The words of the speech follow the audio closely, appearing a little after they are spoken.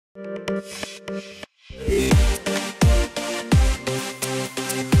Hi,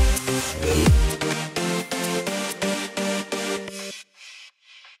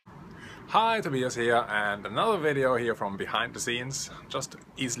 Tobias here, and another video here from behind the scenes, just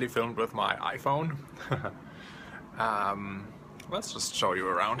easily filmed with my iPhone. Let's just show you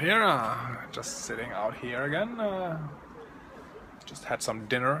around here, just sitting out here again, just had some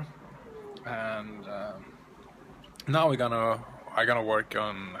dinner, and now I'm gonna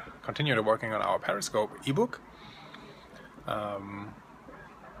continue working on our Periscope ebook.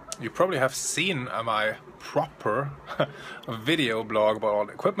 You probably have seen my proper video blog about all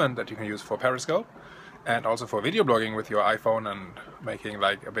the equipment that you can use for Periscope and also for video blogging with your iPhone and making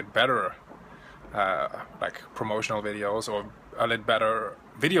like a bit better like promotional videos or a little better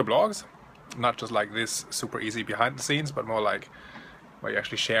video blogs, not just like this super easy behind the scenes, but more like where you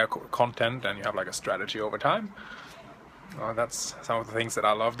actually share content and you have like a strategy over time. That's some of the things that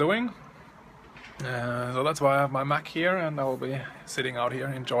I love doing. So that's why I have my Mac here, and I will be sitting out here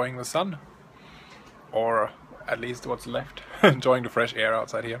enjoying the sun, or at least what's left, enjoying the fresh air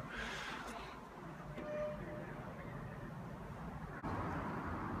outside here.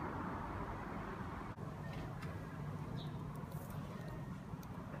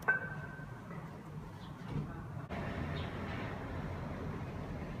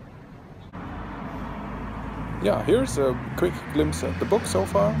 Yeah, here's a quick glimpse at the book so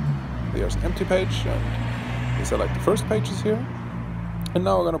far. There's an empty page, and these are like the first pages here. And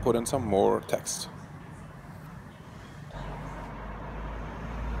now we're gonna put in some more text.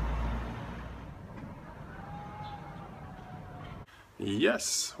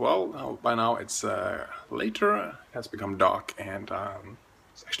 Yes, well, by now it's later, it has become dark, and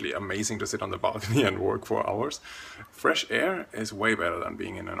it's actually amazing to sit on the balcony and work for hours. Fresh air is way better than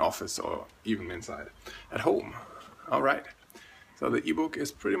being in an office or even inside at home. Alright, so the ebook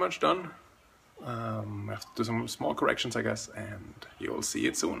is pretty much done. I have to do some small corrections, I guess, and you'll see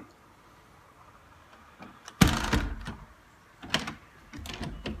it soon.